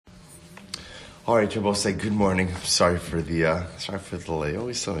All right, Rabbi, say good morning. Sorry for the delay.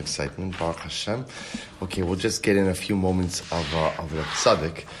 Always some excitement, Baruch Hashem. Okay, we'll just get in a few moments of the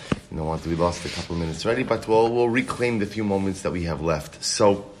tzaddik. We lost a couple of minutes already, but we'll reclaim the few moments that we have left.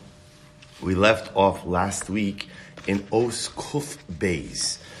 So we left off last week in Os Kuf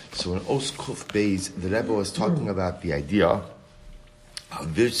Beis. So in Os Kuf Beis, the Rebbe was talking about the idea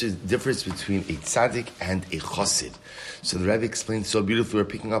of the difference between a tzaddik and a chassid. So the Rebbe explained so beautifully. We're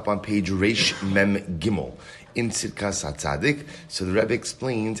picking up on page Reish Mem Gimel in Tzidkas HaTzadik. So the Rebbe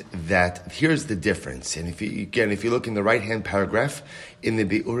explained that here's the difference. And if you look in the right-hand paragraph, in the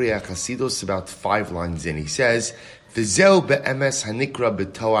Be'urei HaChasidus, about 5 lines in, he says, V'zeu be'emes hanikra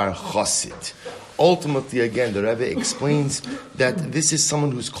b'toar chassid. Ultimately, again, the Rebbe explains that this is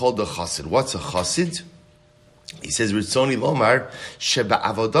someone who's called a chassid. What's a chassid? He says, Ritzoni Lomar, Sheba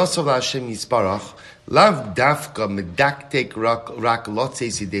Avodasav Hashem Yisparach, Lav Dafka Medaktek Rak Lotze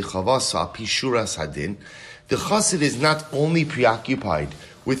Sidei Chavasa Pishura Sadin. The chassid is not only preoccupied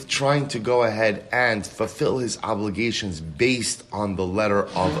with trying to go ahead and fulfill his obligations based on the letter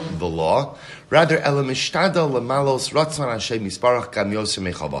of the law, rather, Elamishtada Lamalos Ratzon Hashem Yisparach Gam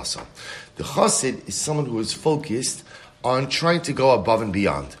Yosem Chavasa. The chassid is someone who is focused on trying to go above and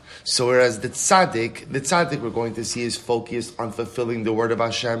beyond. So whereas the tzaddik we're going to see is focused on fulfilling the word of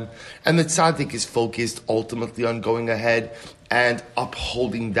Hashem, and the tzaddik is focused ultimately on going ahead and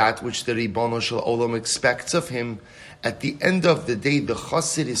upholding that which the Ribono Shel Olam expects of him. At the end of the day, the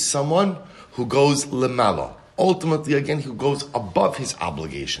chassid is someone who goes lemala. Ultimately, again, who goes above his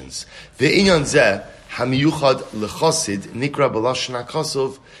obligations. Ve'inyan zeh hamiyuchad lechassid nikra b'lashon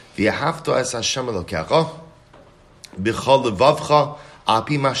hakasuv v'yahavto es Hashem Elokecha b'chol levavcha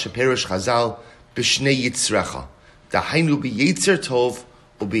Api Mashaperish Chazal B'shnei Yitzrecha Dahainu B'Yetzer Tov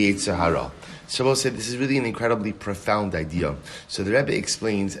or B'Yetzer Hara. So we'll say this is really an incredibly profound idea. So the Rebbe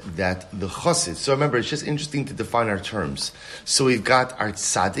explains that the chassid. So remember, it's just interesting to define our terms. So we've got our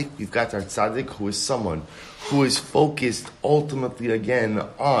tzaddik who is someone who is focused ultimately again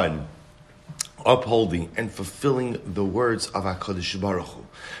on upholding and fulfilling the words of HaKadosh Baruch Hu,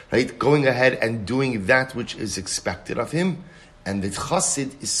 right? Going ahead and doing that which is expected of him. And the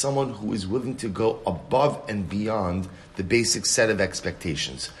chassid is someone who is willing to go above and beyond the basic set of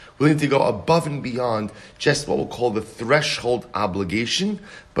expectations. Willing to go above and beyond just what we'll call the threshold obligation,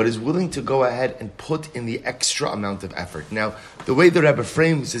 but is willing to go ahead and put in the extra amount of effort. Now, the way the Rebbe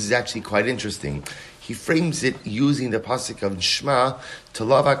frames this is actually quite interesting. He frames it using the pasuk of Shema, to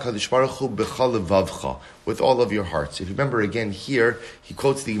love HaKadosh Baruch Hu b'chol levavcha, with all of your hearts. If you remember again here, he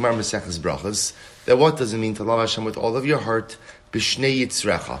quotes the Gemara Maseches Brachos, that what does it mean to love Hashem with all of your heart? B'shnei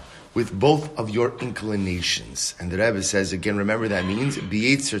yitzrecha, with both of your inclinations. And the Rebbe says, again, remember that means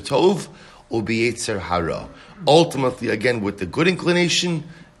b'yetzer tov or b'yetzer hara. Ultimately, again, with the good inclination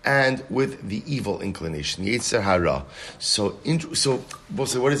and with the evil inclination, yetzer hara. So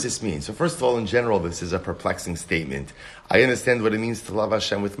what does this mean? So first of all, in general, this is a perplexing statement. I understand what it means to love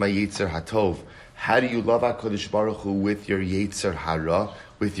Hashem with my yetzer hatov. How do you love HaKadosh Baruch Hu with your yetzer hara,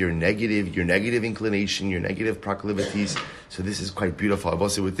 with your negative inclination, your negative proclivities? So this is quite beautiful. I'll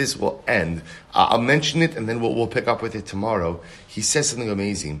say with this we'll end. I'll mention it and then we'll pick up with it tomorrow. He says something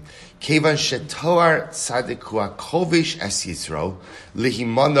amazing. Kevan shetoar tzadik hu hakovish es Yisro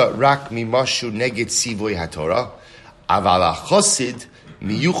lihimana rak mimashu neged sivoy haTorah aval hachosid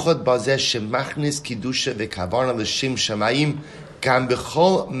miyuchad bazeh shemachnis kidusha vekavarna l'shem shamayim gam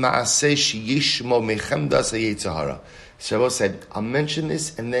b'chol maaseh sheyishmo mechemdas hayetzer hara. Shabbos said, I'll mention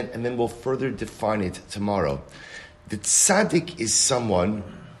this and then we'll further define it tomorrow. The tzaddik is someone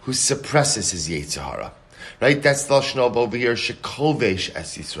who suppresses his yetzer hara. Right? That's the lashon over here, shekovesh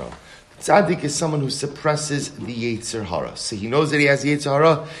es Yisrael. Tzaddik is someone who suppresses the yetzer hara. So he knows that he has yetzer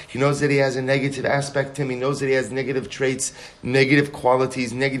hara, he knows that he has a negative aspect to him, he knows that he has negative traits, negative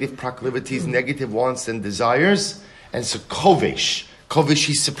qualities, negative proclivities, negative wants and desires. And so kovesh,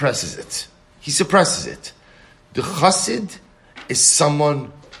 he suppresses it. He suppresses it. The chassid is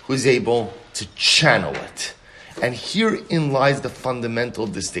someone who is able to channel it. And herein lies the fundamental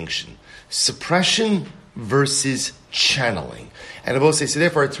distinction. Suppression versus channeling. And I will say, so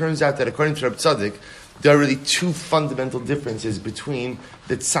therefore it turns out that according to Reb Tzaddik, there are really two fundamental differences between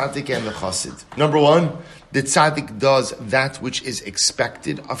the tzaddik and the chassid. Number one, the tzaddik does that which is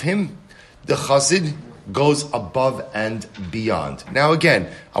expected of him. The chassid goes above and beyond. Now again,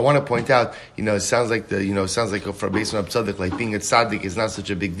 I want to point out, it sounds like for based on Tzaddik, like being a tzaddik is not such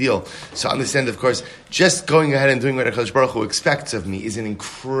a big deal. So understand, of course, just going ahead and doing what HaKadosh Baruch Hu expects of me is an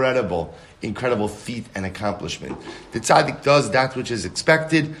incredible feat and accomplishment. The tzaddik does that which is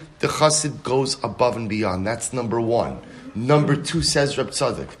expected. The chassid goes above and beyond. That's number one. Number two, says Reb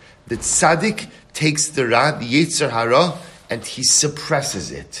Tzaddik, the tzaddik takes the Yetzer Hara, and he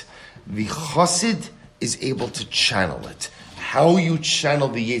suppresses it. The chassid is able to channel it. How you channel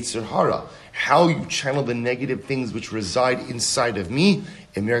the Yetzer Hara, how you channel the negative things which reside inside of me,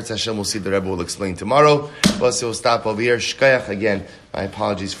 Emir Hashem, we'll see, the Rebbe will explain tomorrow. Plus, we'll stop over here. Shkayach again. My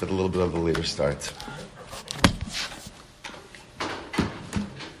apologies for the little bit of the later start.